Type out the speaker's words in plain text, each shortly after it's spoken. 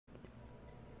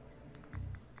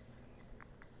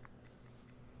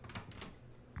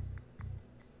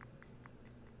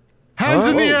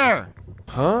in the air!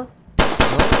 Huh?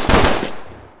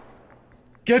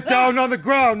 Get down on the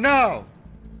ground now!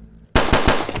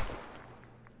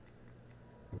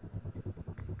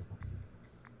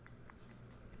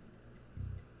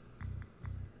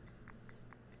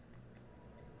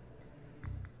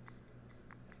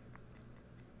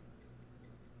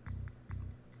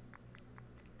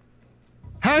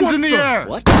 Hands in the air!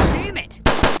 What? Damn it!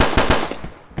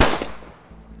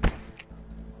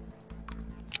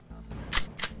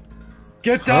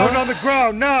 Get down on the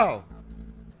ground now!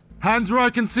 Hands where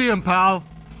I can see him, pal.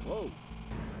 Whoa.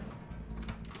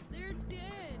 They're dead.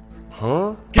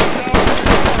 Huh? Get down on the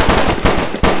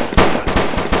ground.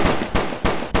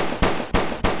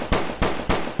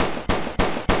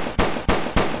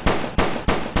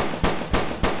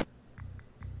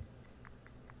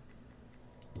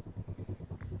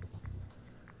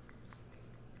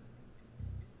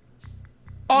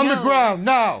 On the ground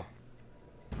now!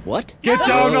 What? Get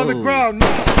down on the ground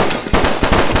now!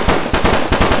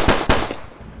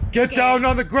 Get down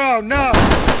on the ground now!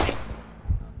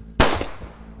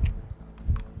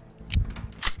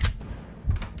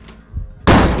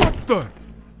 What the?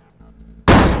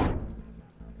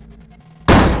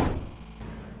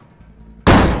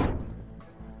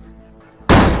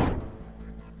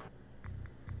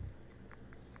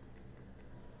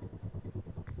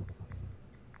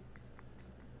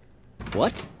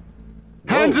 What?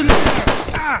 Hands in the air!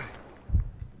 Ah!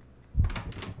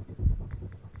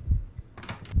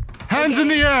 Hands in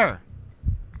the air!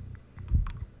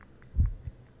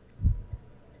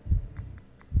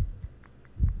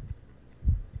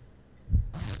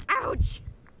 Ouch!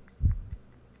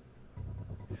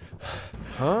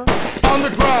 Huh? On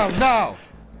the ground now!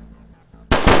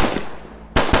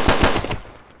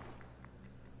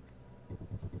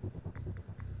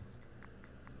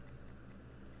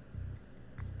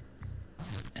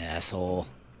 Asshole.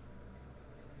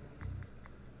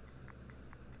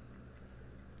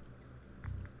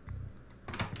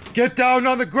 Get down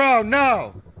on the ground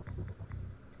now!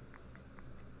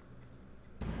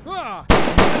 Ah!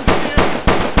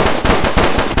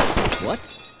 What?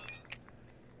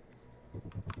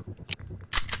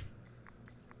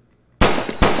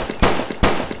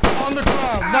 On the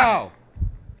ground now!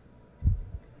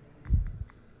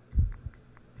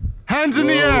 Hands in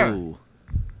the air! Whoa.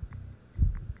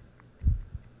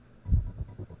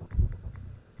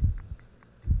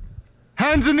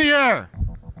 Hands in the air!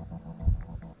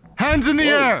 Hands in the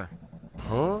air!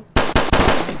 Huh?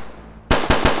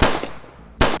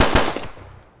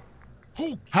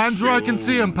 Hands where I can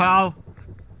see him, pal.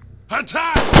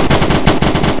 Attack!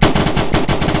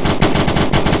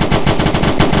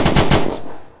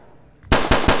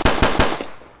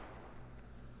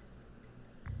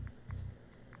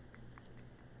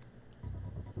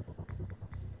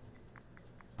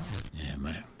 Yeah,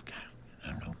 but I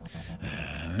don't know.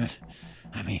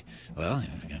 I mean, well,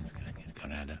 I'm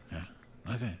gonna have to.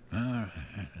 Okay. All right.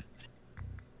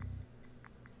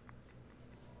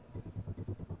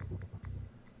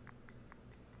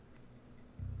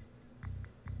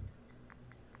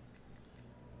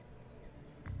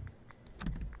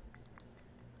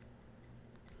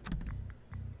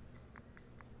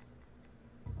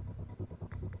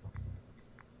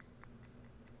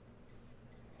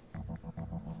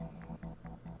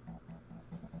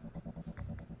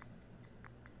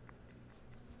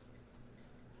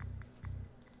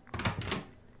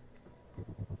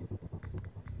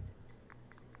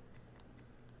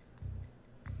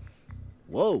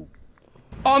 Whoa.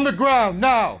 On the ground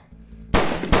now!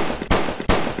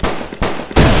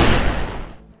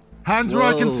 Hands where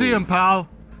I can see him, pal.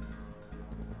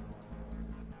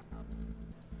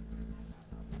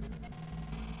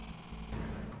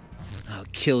 I'll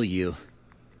kill you.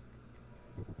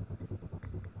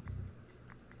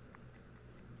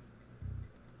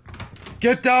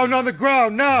 Get down on the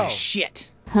ground now! Shit.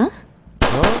 Huh?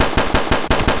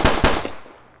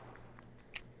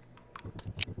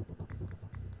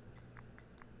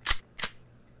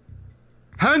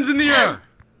 Hands in the air!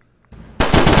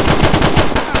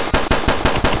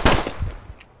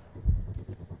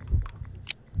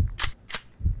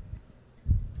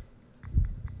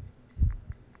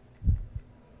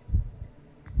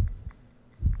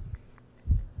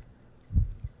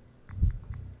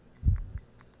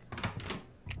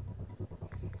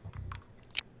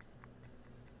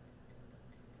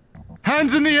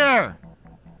 Hands in the air!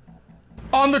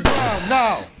 On the ground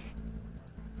now!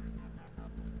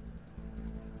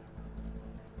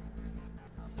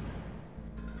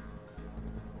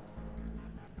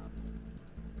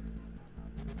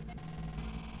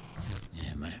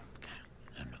 Yeah, but I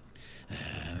don't know.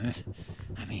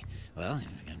 I mean, well, well,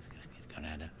 you're gonna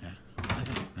have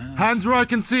to. Hands where I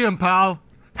can see him, pal.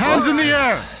 Hands in the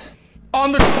air.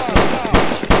 On the ground.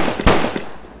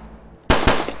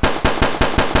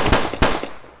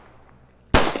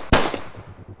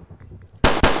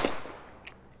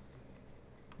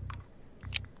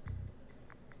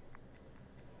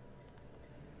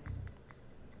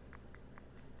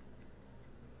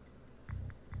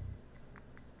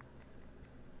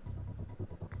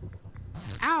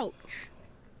 Ouch.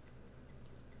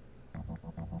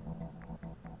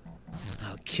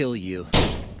 I'll kill you.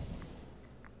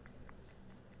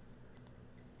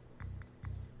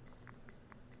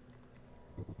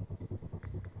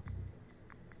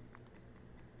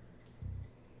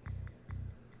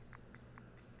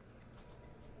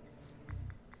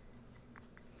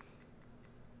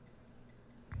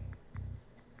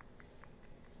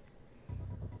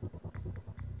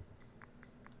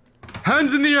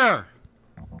 Hands in the air.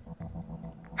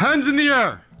 Hands in the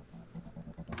air.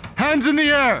 Hands in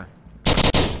the air.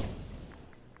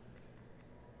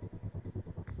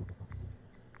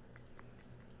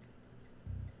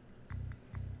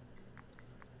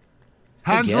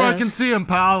 Hands where I can see him,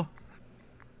 pal.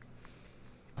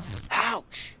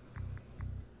 Ouch!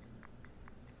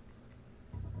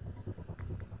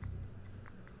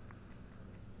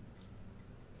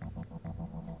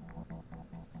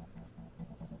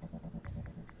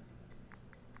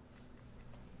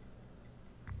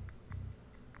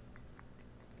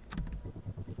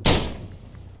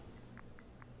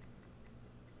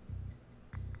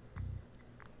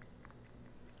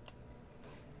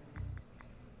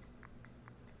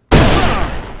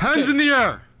 Hands in the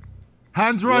air.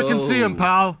 Hands where I can see him,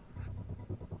 pal.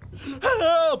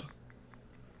 Help!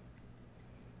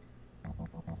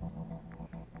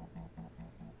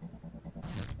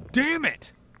 Damn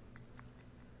it!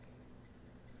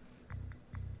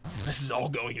 This is all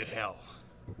going to hell.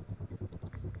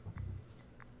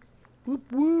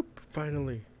 Whoop whoop.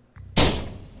 Finally.